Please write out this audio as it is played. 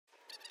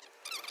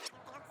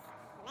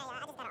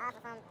offer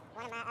from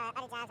one of my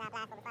other jobs I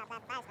applied for before I applied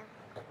for Firestone,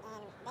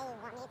 and they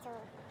want me to,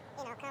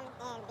 come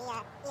and be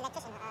an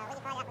electrician. What do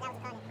you call it? I forgot what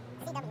you call it.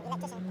 CW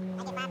electrician.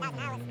 I get 5,000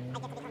 hours.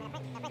 I get to become an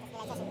apprentice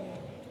electrician.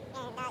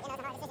 And it's a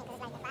hard decision because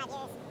it's like 5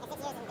 years and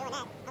 6 years in doing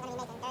that, I'm gonna be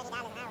making $30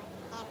 an hour,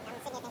 and I'm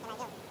sitting here thinking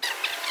like, yo.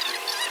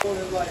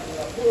 Like when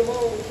I put them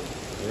on,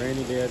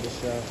 rainy day at the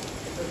shop.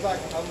 it's like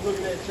I'm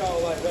looking at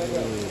y'all like right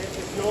now.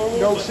 It's normal.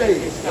 No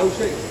shade. No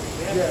shade.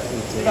 Yeah.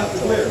 Stop the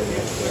glare.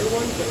 Clear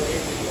one?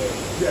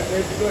 Yeah,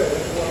 it's glare.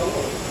 That's what I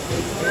want.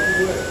 It's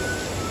glare.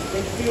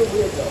 They feel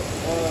weird though.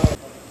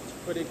 It's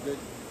pretty good.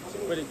 It's a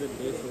pretty good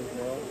day so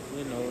far.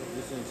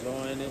 Just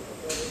enjoying it.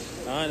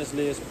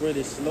 Honestly, it's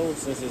pretty slow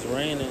since it's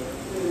raining.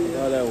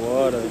 All that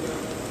water.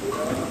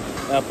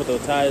 I put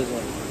those tires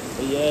on.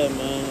 But yeah,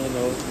 man,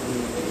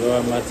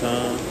 enjoying my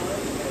time.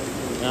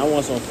 And I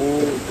want some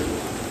food.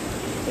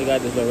 They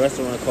got this little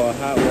restaurant called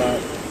Hot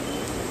Rock.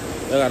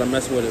 You gotta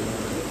mess with it,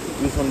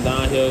 man. You from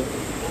down here,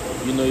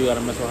 you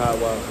gotta mess with Hot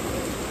Rock.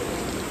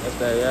 That's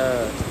that,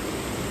 yeah.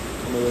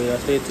 Anyway, y'all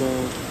stay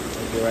tuned.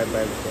 I'll be right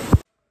back.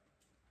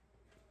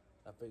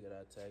 I figured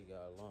I'd tag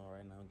y'all along.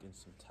 Right now I'm getting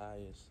some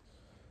tires.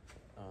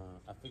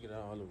 I figured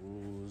out all the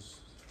rules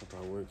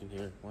about working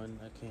here. One,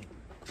 I can't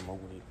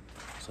promote it,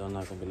 so I'm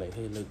not gonna be like,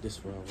 hey, look, this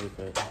is where I work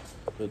at.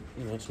 But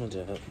I just want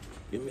to help.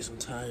 Give me some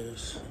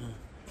tires.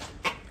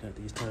 Got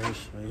these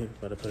tires right here.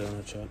 About to put it on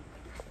the truck.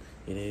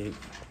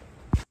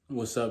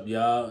 What's up,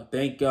 y'all?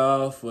 Thank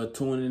y'all for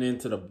tuning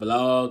into the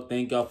vlog.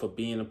 Thank y'all for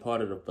being a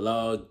part of the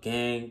vlog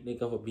gang. Thank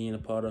y'all for being a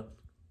part of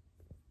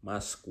my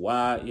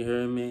squad. You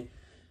hear me?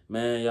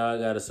 Man, y'all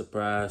got a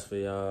surprise for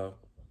y'all.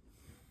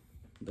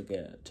 Look at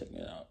it. Check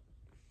it out.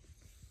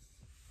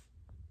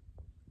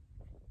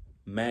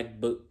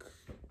 MacBook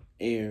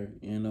Air,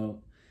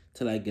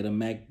 till I get a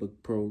MacBook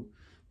Pro.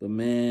 But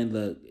man,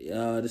 look,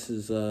 y'all, this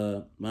is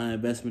my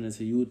investment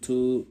into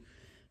YouTube.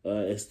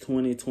 It's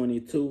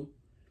 2022.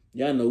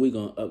 Y'all know we're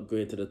going to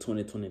upgrade to the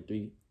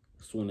 2023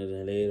 sooner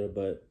than later,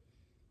 but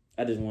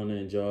I just want to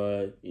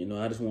enjoy it.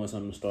 I just want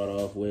something to start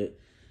off with.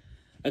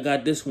 I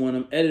got this one.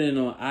 I'm editing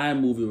on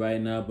iMovie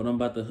right now, but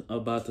I'm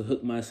about to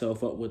hook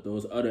myself up with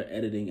those other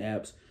editing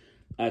apps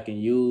I can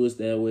use.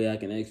 That way I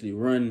can actually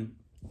run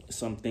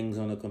some things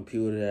on the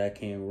computer that I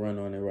can't run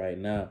on it right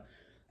now.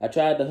 I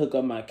tried to hook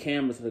up my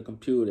camera to the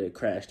computer. It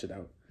crashed it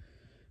out.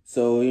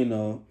 So,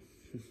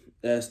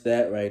 that's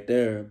that right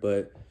there.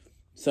 But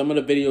some of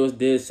the videos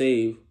did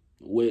save,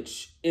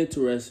 which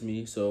interests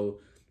me. So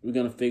we're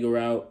going to figure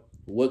out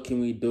what can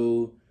we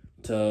do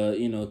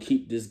to,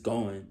 keep this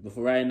going. But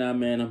for right now,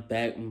 man, I'm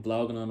back. I'm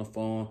vlogging on the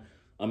phone.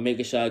 I'm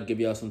making sure I give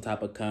y'all some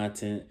type of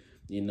content.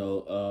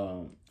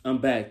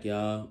 I'm back,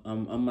 y'all.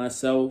 I'm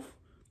myself.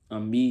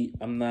 I'm me.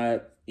 I'm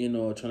not, trying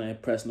to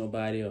impress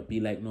nobody or be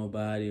like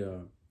nobody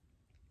or,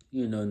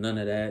 none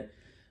of that.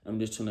 I'm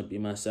just trying to be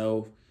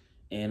myself.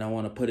 And I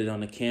want to put it on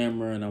the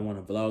camera and I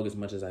want to vlog as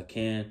much as I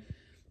can.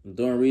 I'm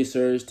doing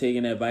research,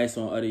 taking advice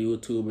on other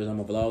YouTubers. I'm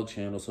a vlog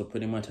channel, so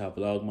pretty much I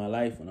vlog my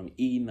life. When I'm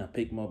eating, I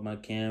pick up my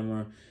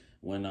camera.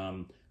 When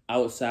I'm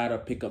outside, I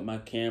pick up my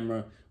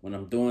camera. When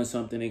I'm doing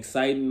something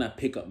exciting, I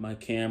pick up my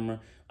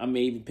camera. I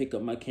may even pick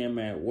up my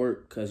camera at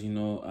work because, I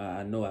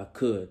know I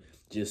could.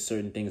 Just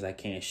certain things I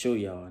can't show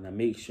y'all. And I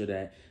make sure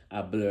that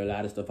I blur a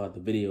lot of stuff out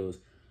the videos.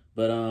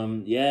 But,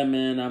 yeah,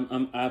 man,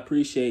 I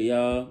appreciate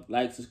y'all.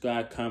 Like,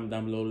 subscribe, comment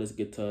down below. Let's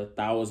get to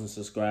 1,000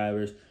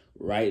 subscribers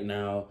right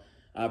now.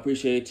 I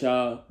appreciate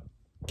y'all.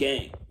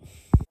 Gang.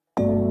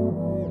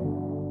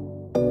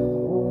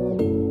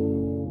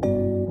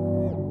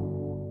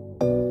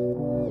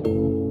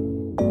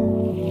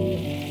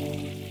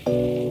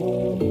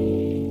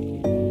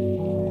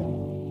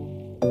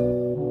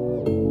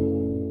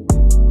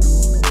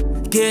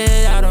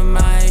 Get out of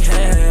my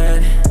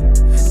head.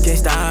 Can't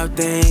stop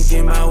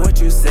thinking about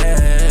what you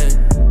said.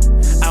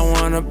 I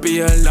wanna be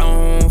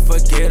alone.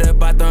 Forget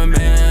about the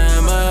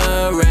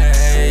memories.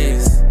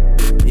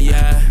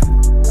 Yeah.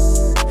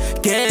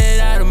 Get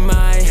out of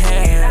my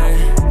head.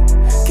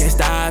 Can't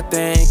stop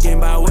thinking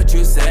about what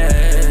you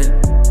said.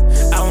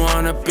 I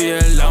wanna be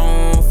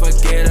alone.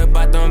 Forget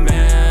about the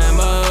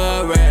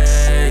memories.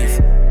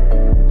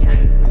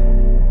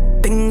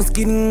 Things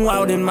getting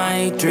wild in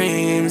my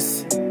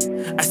dreams.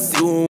 I see